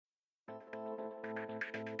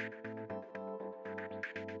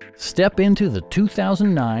Step into the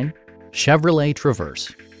 2009 Chevrolet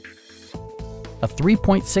Traverse. A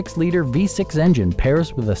 3.6-liter V6 engine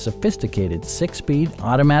pairs with a sophisticated 6-speed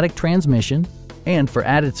automatic transmission, and for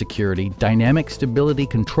added security, dynamic stability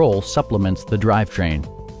control supplements the drivetrain.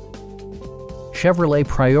 Chevrolet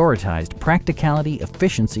prioritized practicality,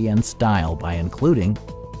 efficiency, and style by including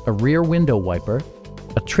a rear window wiper,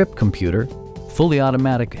 a trip computer, fully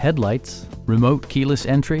automatic headlights, remote keyless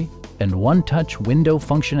entry, and one-touch window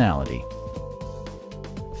functionality.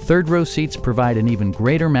 Third-row seats provide an even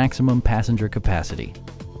greater maximum passenger capacity.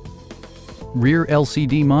 Rear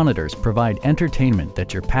LCD monitors provide entertainment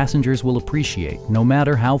that your passengers will appreciate no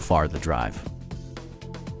matter how far the drive.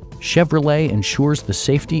 Chevrolet ensures the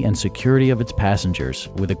safety and security of its passengers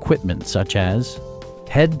with equipment such as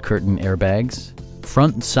head curtain airbags,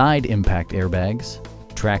 front and side impact airbags,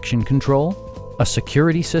 traction control, a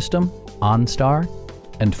security system, OnStar,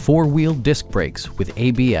 and 4-wheel disc brakes with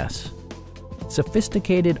ABS.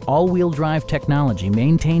 Sophisticated all-wheel drive technology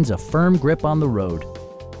maintains a firm grip on the road.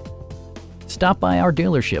 Stop by our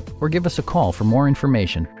dealership or give us a call for more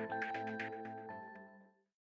information.